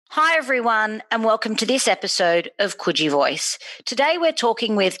Hi everyone and welcome to this episode of Coogee Voice. Today we're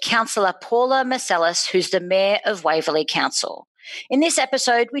talking with Councillor Paula Marcellus, who's the Mayor of Waverley Council. In this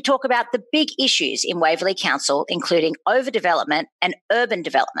episode, we talk about the big issues in Waverley Council, including overdevelopment and urban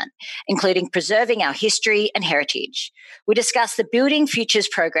development, including preserving our history and heritage. We discuss the Building Futures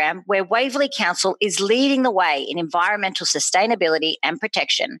program, where Waverley Council is leading the way in environmental sustainability and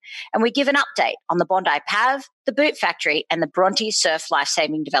protection, and we give an update on the Bondi PAV, the Boot Factory and the Bronte Surf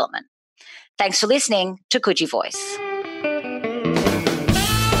Lifesaving Development. Thanks for listening to Coogee Voice.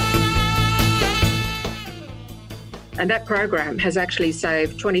 And that program has actually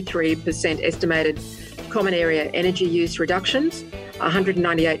saved 23% estimated common area energy use reductions,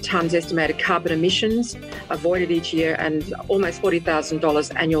 198 tonnes estimated carbon emissions avoided each year, and almost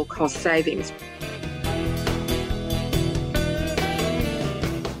 $40,000 annual cost savings.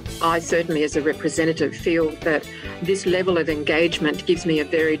 I certainly, as a representative, feel that this level of engagement gives me a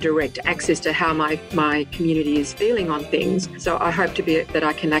very direct access to how my community is feeling on things. So I hope that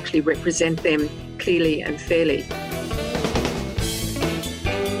I can actually represent them clearly and fairly.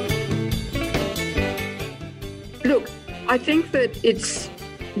 Look, I think that it's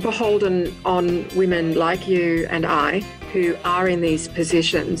beholden on women like you and I who are in these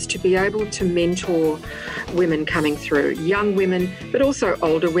positions to be able to mentor women coming through, young women, but also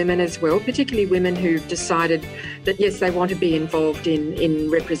older women as well, particularly women who've decided that, yes, they want to be involved in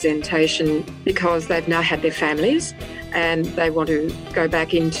representation because they've now had their families and they want to go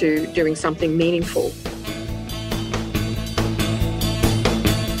back into doing something meaningful.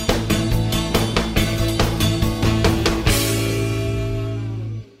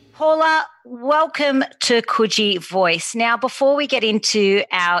 Paula, welcome to Coogee Voice. Now, before we get into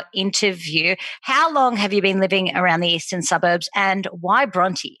our interview, how long have you been living around the eastern suburbs and why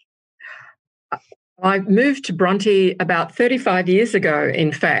Bronte? I moved to Bronte about 35 years ago,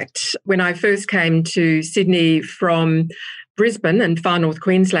 in fact, when I first came to Sydney from Brisbane and far north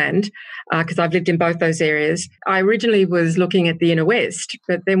Queensland, because I've lived in both those areas. I originally was looking at the inner west,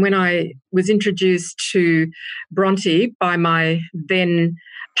 but then when I was introduced to Bronte by my then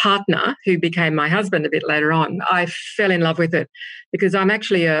partner, who became my husband a bit later on, I fell in love with it because I'm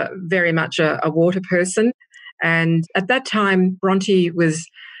actually very much a water person. And at that time, Bronte was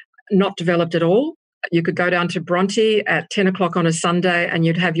not developed at all. You could go down to Bronte at 10 o'clock on a Sunday and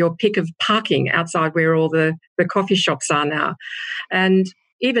you'd have your pick of parking outside where all the coffee shops are now. And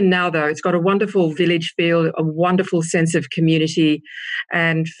even now, though, it's got a wonderful village feel, a wonderful sense of community.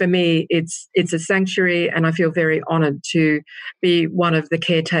 And for me, it's a sanctuary, and I feel very honoured to be one of the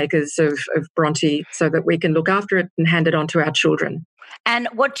caretakers of Bronte so that we can look after it and hand it on to our children. And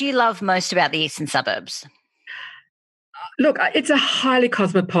what do you love most about the eastern suburbs? Look, it's a highly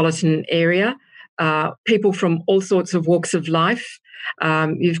cosmopolitan area. People from all sorts of walks of life.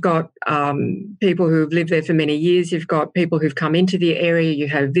 You've got people who've lived there for many years. You've got people who've come into the area. You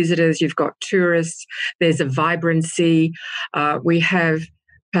have visitors. You've got tourists. There's a vibrancy. We have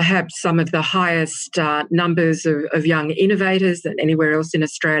perhaps some of the highest numbers of young innovators than anywhere else in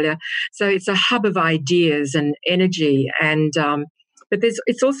Australia. So it's a hub of ideas and energy. And but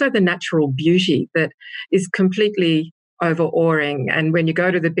it's also the natural beauty that is completely overawing. And when you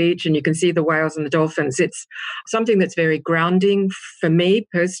go to the beach and you can see the whales and the dolphins, it's something that's very grounding for me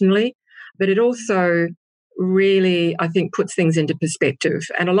personally, but it also really, I think, puts things into perspective.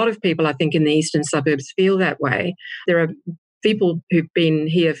 And a lot of people, I think, in the eastern suburbs feel that way. There are people who've been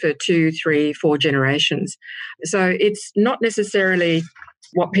here for 2, 3, 4 generations. So it's not necessarily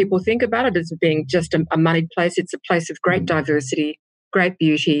what people think about it as being just a moneyed place. It's a place of great diversity, great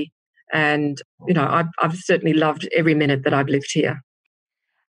beauty. And, you know, I've certainly loved every minute that I've lived here.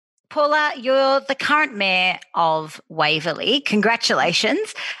 Paula, you're the current Mayor of Waverley.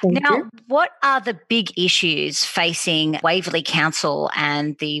 Congratulations. Thank you. What are the big issues facing Waverley Council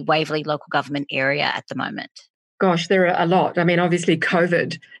and the Waverley local government area at the moment? Gosh, there are a lot. I mean, obviously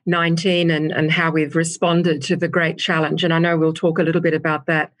COVID-19 and how we've responded to the great challenge. And I know we'll talk a little bit about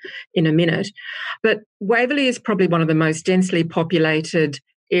that in a minute. But Waverley is probably one of the most densely populated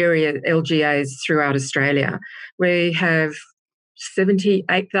area LGAs throughout Australia. We have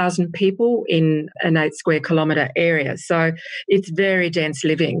 78,000 people in an 8 square kilometre area. So it's very dense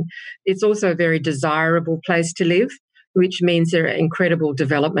living. It's also a very desirable place to live, which means there are incredible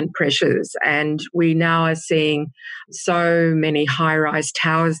development pressures. And we now are seeing so many high-rise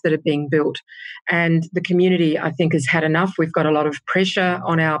towers that are being built. And the community, I think, has had enough. We've got a lot of pressure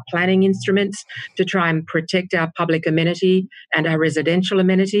on our planning instruments to try and protect our public amenity and our residential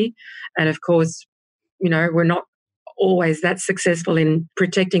amenity. And of course, you know, we're not always that successful in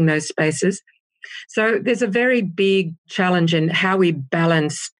protecting those spaces. So there's a very big challenge in how we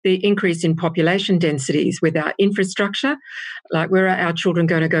balance the increase in population densities with our infrastructure. Like, where are our children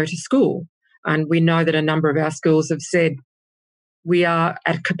going to go to school? And we know that a number of our schools have said, we are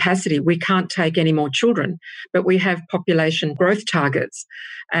at capacity. We can't take any more children, but we have population growth targets.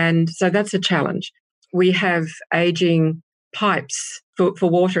 And so that's a challenge. We have aging pipes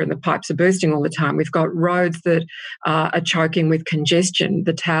for water, and the pipes are bursting all the time. We've got roads that are choking with congestion.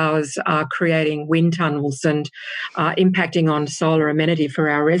 The towers are creating wind tunnels and impacting on solar amenity for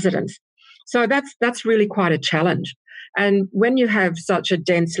our residents. So that's really quite a challenge. And when you have such a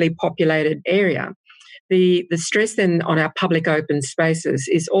densely populated area, the stress then on our public open spaces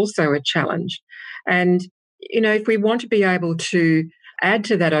is also a challenge. And, if we want to be able to add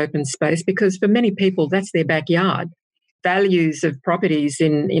to that open space, because for many people, that's their backyard, values of properties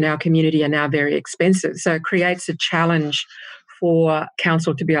in our community are now very expensive. So it creates a challenge for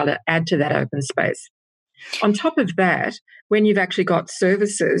council to be able to add to that open space. On top of that, when you've actually got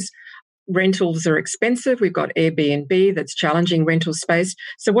services, rentals are expensive. We've got Airbnb that's challenging rental space.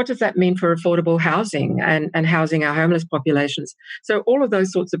 So what does that mean for affordable housing and housing our homeless populations? So all of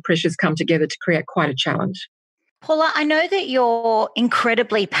those sorts of pressures come together to create quite a challenge. Paula, I know that you're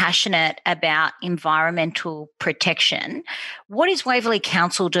incredibly passionate about environmental protection. What is Waverley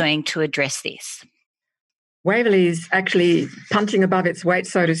Council doing to address this? Waverley is actually punching above its weight,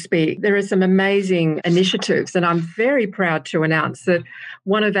 so to speak. There are some amazing initiatives, and I'm very proud to announce that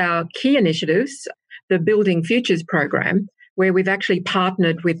one of our key initiatives, the Building Futures program, where we've actually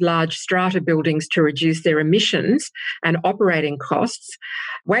partnered with large strata buildings to reduce their emissions and operating costs.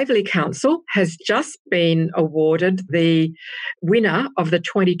 Waverley Council has just been awarded the winner of the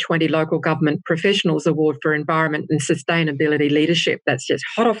 2020 Local Government Professionals Award for Environment and Sustainability Leadership. That's just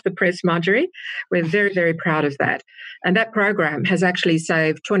hot off the press, Marjorie. We're very, very proud of that. And that program has actually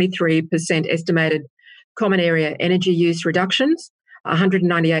saved 23% estimated common area energy use reductions,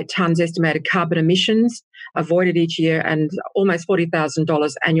 198 tonnes estimated carbon emissions avoided each year, and almost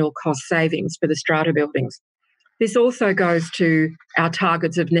 $40,000 annual cost savings for the strata buildings. This also goes to our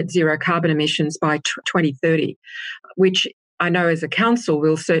targets of net zero carbon emissions by 2030, which I know as a council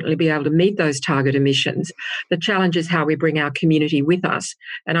we'll certainly be able to meet those target emissions. The challenge is how we bring our community with us.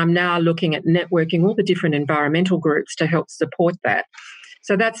 And I'm now looking at networking all the different environmental groups to help support that.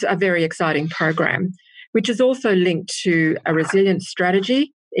 So that's a very exciting program, which is also linked to a resilience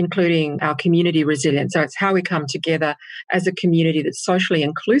strategy, including our community resilience. So it's how we come together as a community that's socially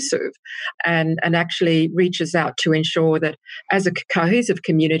inclusive and actually reaches out to ensure that as a cohesive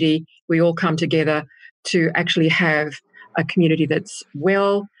community, we all come together to actually have a community that's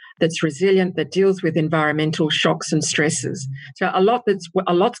that's resilient, that deals with environmental shocks and stresses. So a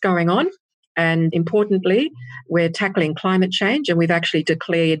lot's going on. And importantly, we're tackling climate change, and we've actually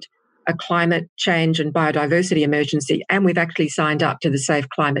declared a climate change and biodiversity emergency, and we've actually signed up to the Safe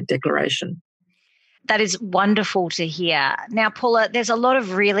Climate Declaration. That is wonderful to hear. Now, Paula, there's a lot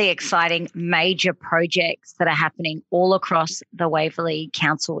of really exciting major projects that are happening all across the Waverley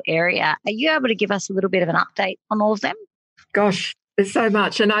Council area. Are you able to give us a little bit of an update on all of them? Gosh, there's so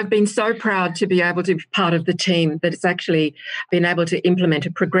much. And I've been so proud to be able to be part of the team that it's actually been able to implement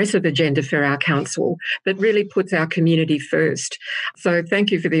a progressive agenda for our council that really puts our community first. So thank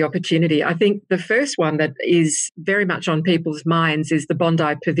you for the opportunity. I think the first one that is very much on people's minds is the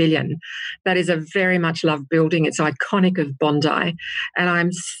Bondi Pavilion. That is a very much loved building. It's iconic of Bondi. And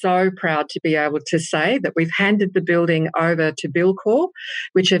I'm so proud to be able to say that we've handed the building over to Buildcorp,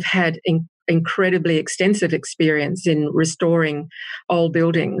 which have had incredibly extensive experience in restoring old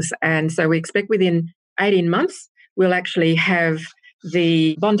buildings. And so we expect within 18 months, we'll actually have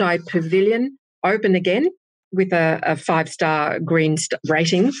the Bondi Pavilion open again with a 5-star green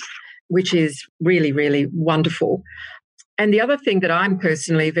rating, which is really, really wonderful. And the other thing that I'm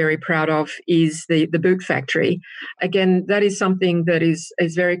personally very proud of is the Boot Factory. Again, that is something that is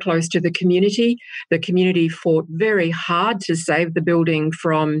very close to the community. The community fought very hard to save the building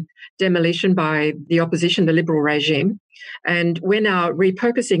from demolition by the opposition, the Liberal regime. And we're now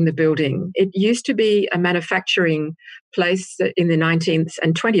repurposing the building. It used to be a manufacturing place in the 19th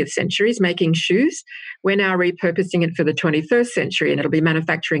and 20th centuries, making shoes. We're now repurposing it for the 21st century, and it'll be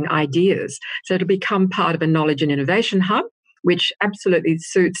manufacturing ideas. So it'll become part of a knowledge and innovation hub, which absolutely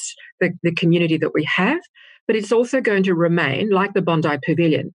suits the community that we have. But it's also going to remain, like the Bondi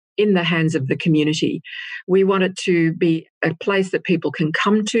Pavilion, in the hands of the community. We want it to be a place that people can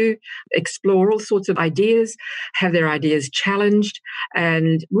come to, explore all sorts of ideas, have their ideas challenged,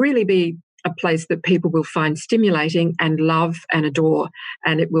 and really be a place that people will find stimulating and love and adore,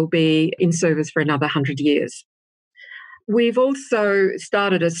 and it will be in service for another 100 years. We've also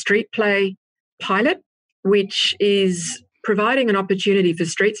started a street play pilot, which is providing an opportunity for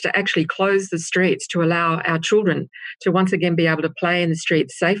streets to actually close the streets to allow our children to once again be able to play in the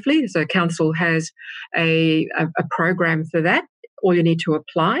streets safely. So council has a program for that. All you need to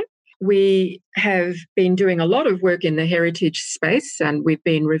apply. We have been doing a lot of work in the heritage space, and we've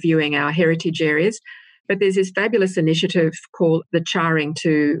been reviewing our heritage areas. But there's this fabulous initiative called the Charing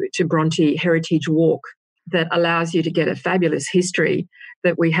to Bronte Heritage Walk that allows you to get a fabulous history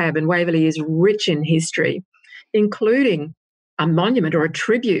that we have. And Waverley is rich in history, including a monument or a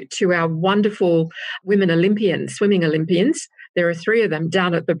tribute to our wonderful women Olympians, swimming Olympians. There are 3 of them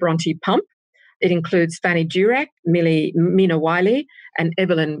down at the Bronte Pump. It includes Fanny Durack, Mina Wiley, and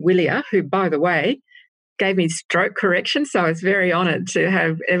Evelyn Willier, who, by the way, gave me stroke correction. So I was very honoured to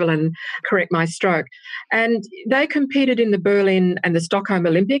have Evelyn correct my stroke. And they competed in the Berlin and the Stockholm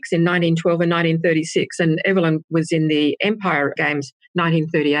Olympics in 1912 and 1936. And Evelyn was in the Empire Games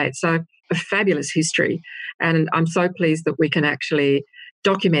 1938. So a fabulous history. And I'm so pleased that we can actually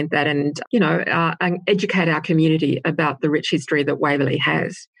document that and, and educate our community about the rich history that Waverley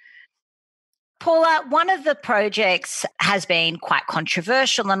has. Paula, one of the projects has been quite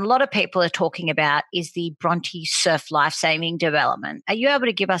controversial and a lot of people are talking about is the Bronte Surf Lifesaving Development. Are you able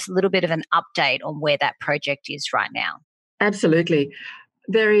to give us a little bit of an update on where that project is right now? Absolutely.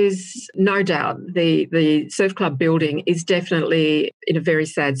 There is no doubt the surf club building is definitely in a very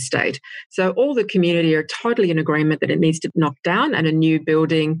sad state. So all the community are totally in agreement that it needs to be knocked down and a new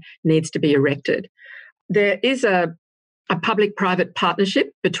building needs to be erected. There is a public-private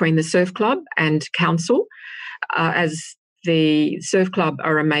partnership between the surf club and council, as the surf club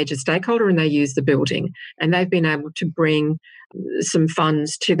are a major stakeholder and they use the building, and they've been able to bring some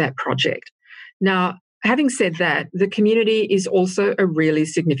funds to that project. Now, having said that, the community is also a really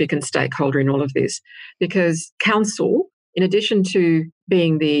significant stakeholder in all of this, because council, in addition to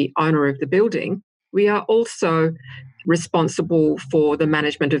being the owner of the building, we are also responsible for the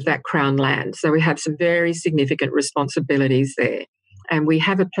management of that Crown land. So we have some very significant responsibilities there. And we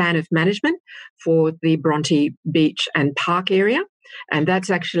have a plan of management for the Bronte Beach and Park area. And that's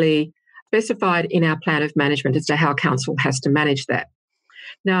actually specified in our plan of management as to how council has to manage that.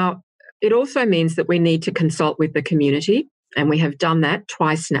 Now, it also means that we need to consult with the community, and we have done that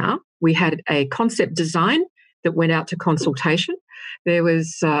twice now. We had a concept design that went out to consultation. There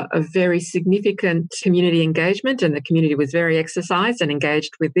was a very significant community engagement, and the community was very exercised and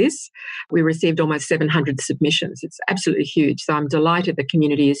engaged with this. We received almost 700 submissions. It's absolutely huge. So I'm delighted the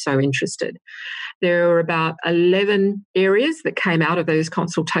community is so interested. There were about 11 areas that came out of those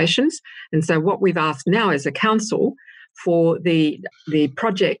consultations. And so what we've asked now as a council for the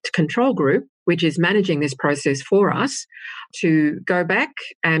project control group, which is managing this process for us, to go back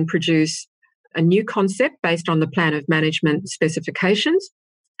and produce a new concept based on the plan of management specifications,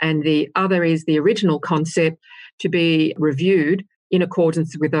 and the other is the original concept to be reviewed in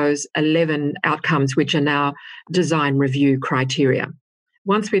accordance with those 11 outcomes, which are now design review criteria.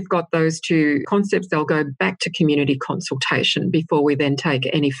 Once we've got those 2 concepts, they'll go back to community consultation before we then take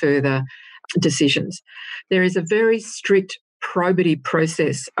any further decisions. There is a very strict probity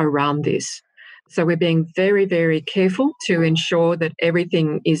process around this. So we're being very, very careful to ensure that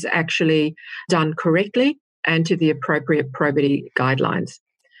everything is actually done correctly and to the appropriate probity guidelines.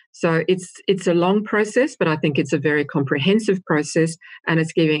 So it's a long process, but I think it's a very comprehensive process, and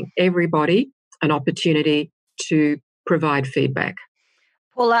it's giving everybody an opportunity to provide feedback.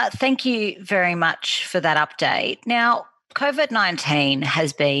 Paula, thank you very much for that update. Now, COVID-19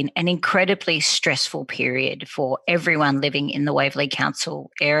 has been an incredibly stressful period for everyone living in the Waverley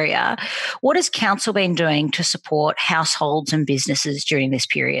Council area. What has Council been doing to support households and businesses during this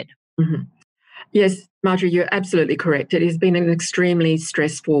period? Mm-hmm. Yes, Marjorie, you're absolutely correct. It has been an extremely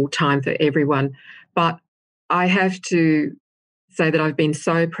stressful time for everyone. But I have to say that I've been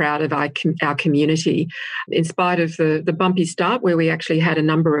so proud of our community, in spite of the bumpy start where we actually had a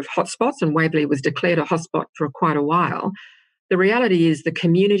number of hotspots and Waverley was declared a hotspot for quite a while. The reality is the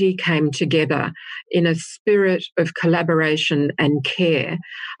community came together in a spirit of collaboration and care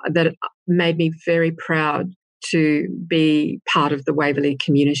that made me very proud to be part of the Waverley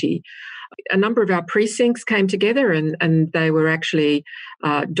community. A number of our precincts came together and they were actually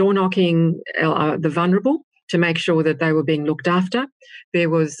door knocking the vulnerable to make sure that they were being looked after. There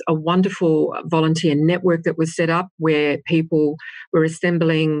was a wonderful volunteer network that was set up where people were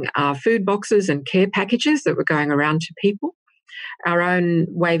assembling food boxes and care packages that were going around to people. Our own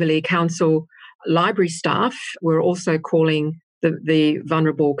Waverley Council library staff were also calling the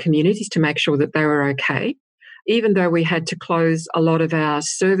vulnerable communities to make sure that they were okay. Even though we had to close a lot of our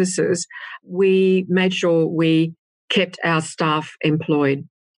services, we made sure we kept our staff employed.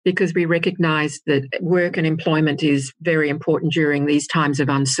 because we recognise that work and employment is very important during these times of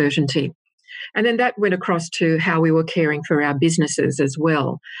uncertainty. And then that went across to how we were caring for our businesses as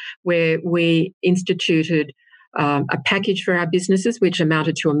well, where we instituted a package for our businesses, which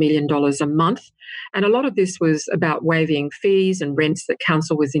amounted to $1 million a month. And a lot of this was about waiving fees and rents that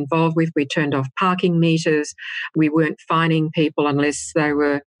council was involved with. We turned off parking meters. We weren't fining people unless they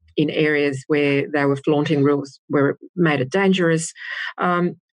were in areas where they were flaunting rules where it made it dangerous.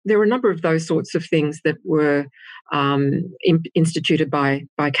 There were a number of those sorts of things that were instituted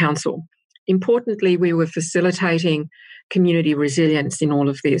by council. Importantly, we were facilitating community resilience in all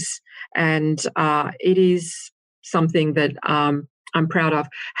of this. And it is something that I'm proud of.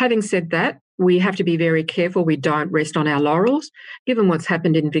 Having said that, we have to be very careful we don't rest on our laurels. Given what's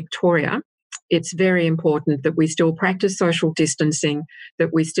happened in Victoria, it's very important that we still practice social distancing, that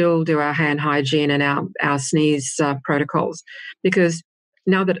we still do our hand hygiene and our sneeze protocols. Because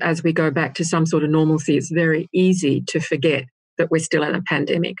now that as we go back to some sort of normalcy, it's very easy to forget that we're still in a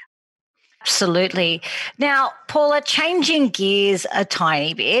pandemic. Absolutely. Now, Paula, changing gears a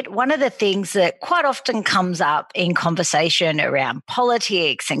tiny bit, one of the things that quite often comes up in conversation around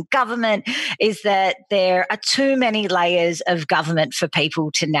politics and government is that there are too many layers of government for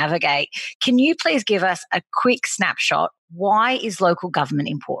people to navigate. Can you please give us a quick snapshot? Why is local government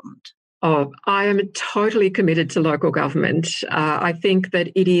important? Oh, I am totally committed to local government. I think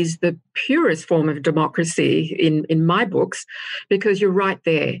that it is the purest form of democracy in my books, because you're right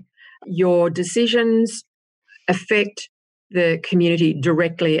there. Your decisions affect the community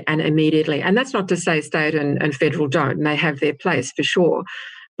directly and immediately. And that's not to say state and federal don't, and they have their place for sure.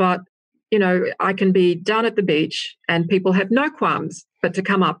 But, I can be down at the beach and people have no qualms but to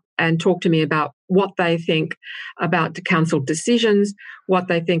come up and talk to me about what they think about the council decisions, what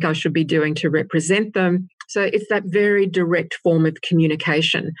they think I should be doing to represent them. So it's that very direct form of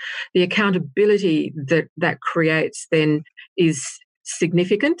communication. The accountability that creates then is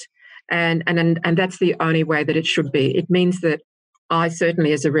significant. And that's the only way that it should be. It means that I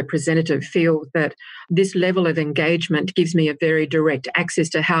certainly, as a representative, feel that this level of engagement gives me a very direct access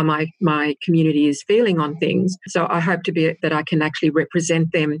to how my community is feeling on things. So I hope that I can actually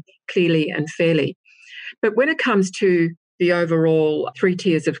represent them clearly and fairly. But when it comes to the overall 3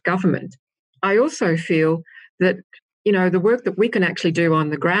 tiers of government, I also feel that the work that we can actually do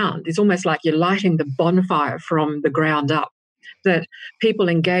on the ground is almost like you're lighting the bonfire from the ground up. That people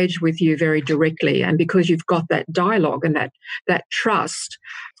engage with you very directly, and because you've got that dialogue and that trust,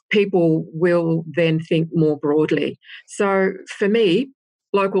 people will then think more broadly. So for me,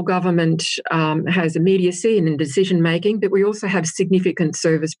 local government has immediacy in decision making, but we also have significant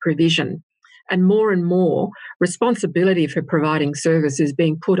service provision, and more responsibility for providing service is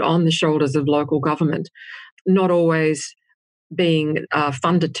being put on the shoulders of local government, not always being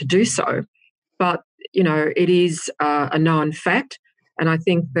funded to do so, but it is a known fact, and I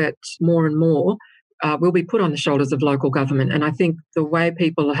think that more and more will be put on the shoulders of local government. And I think the way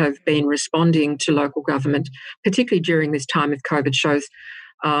people have been responding to local government, particularly during this time of COVID, shows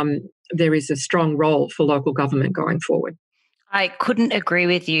there is a strong role for local government going forward. I couldn't agree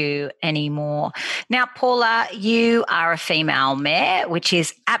with you anymore. Now, Paula, you are a female mayor, which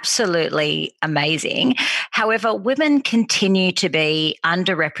is absolutely amazing. However, women continue to be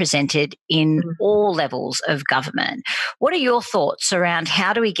underrepresented in all levels of government. What are your thoughts around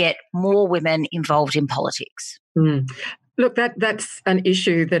how do we get more women involved in politics? Look, that's an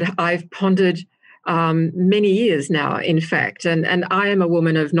issue that I've pondered many years now, in fact. And I am a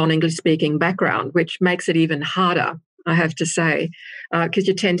woman of non-English speaking background, which makes it even harder, I have to say, because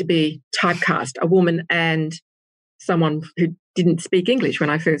you tend to be typecast, a woman and someone who didn't speak English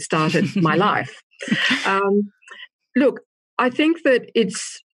when I first started my life. Look, I think that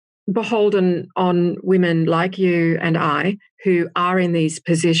it's beholden on women like you and I who are in these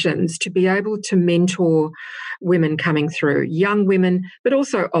positions to be able to mentor women coming through, young women, but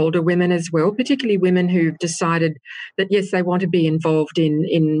also older women as well, particularly women who've decided that, yes, they want to be involved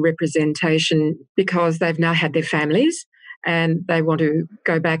in representation because they've now had their families and they want to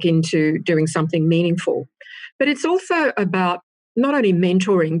go back into doing something meaningful. But it's also about not only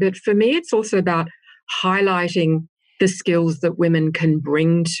mentoring, but for me, it's also about highlighting the skills that women can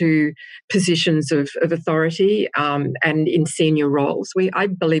bring to positions of authority and in senior roles. I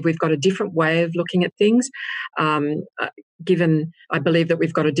believe we've got a different way of looking at things, given I believe that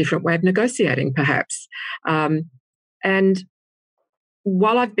we've got a different way of negotiating, perhaps. And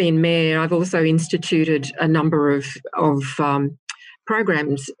while I've been mayor, I've also instituted a number of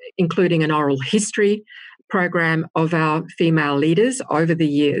programs, including an oral history program of our female leaders over the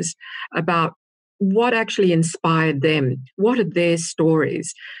years about what actually inspired them, what are their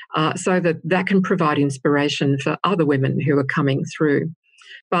stories, so that can provide inspiration for other women who are coming through.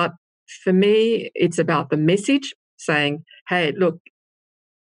 But for me, it's about the message saying, hey, look,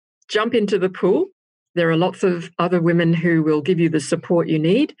 jump into the pool. There are lots of other women who will give you the support you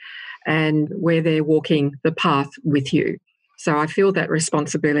need, and where they're walking the path with you. So I feel that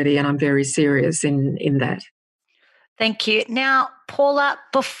responsibility, and I'm very serious in that. Thank you. Now, Paula,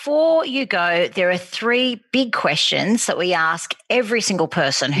 before you go, there are 3 big questions that we ask every single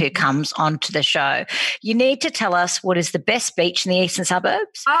person who comes onto the show. You need to tell us what is the best beach in the eastern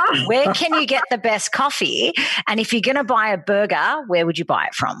suburbs, where can you get the best coffee, and if you're going to buy a burger, where would you buy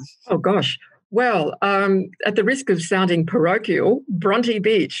it from? Oh, gosh. Well, at the risk of sounding parochial, Bronte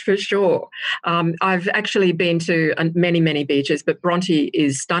Beach for sure. I've actually been to many, many beaches, but Bronte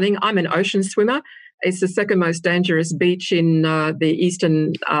is stunning. I'm an ocean swimmer. It's the second most dangerous beach in the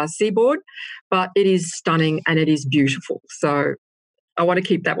eastern seaboard, but it is stunning and it is beautiful. So I want to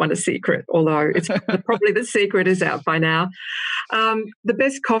keep that one a secret, although it's probably the secret is out by now. The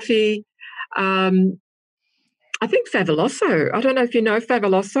best coffee, I think Fabuloso. I don't know if you know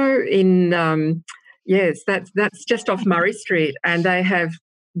Fabuloso in, yes, that's just off Murray Street, and they have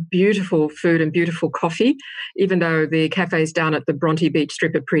beautiful food and beautiful coffee, even though the cafes down at the Bronte Beach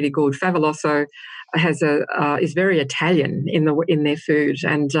Strip are pretty good. Fabuloso is very Italian in their food,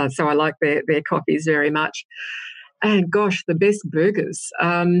 and so I like their coffees very much. And gosh, the best burgers.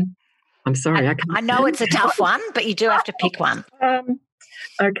 I'm sorry, I can't. I know it's a tough one, but you do have to pick one.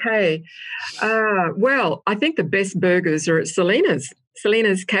 Okay. Well, I think the best burgers are at Selena's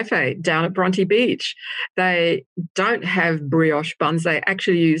Cafe down at Bronte Beach. They don't have brioche buns. They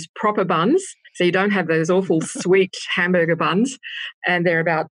actually use proper buns. So you don't have those awful sweet hamburger buns, and they're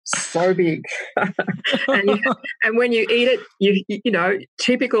about so big. and when you eat it, you know,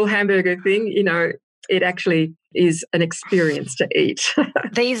 typical hamburger thing, you know, it actually is an experience to eat.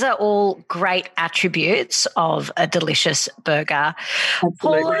 These are all great attributes of a delicious burger. Absolutely.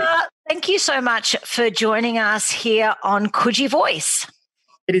 Paula, thank you so much for joining us here on Coogee Voice.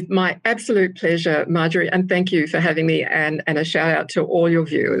 It is my absolute pleasure, Marjorie, and thank you for having me, and a shout out to all your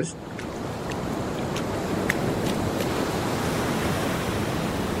viewers.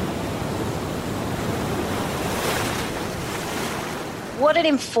 What an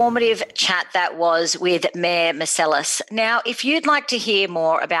informative chat that was with Mayor Marcellus. Now, if you'd like to hear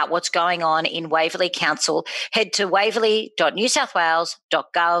more about what's going on in Waverley Council, head to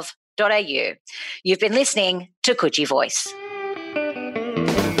waverley.newsouthwales.gov.au. You've been listening to Coogee Voice.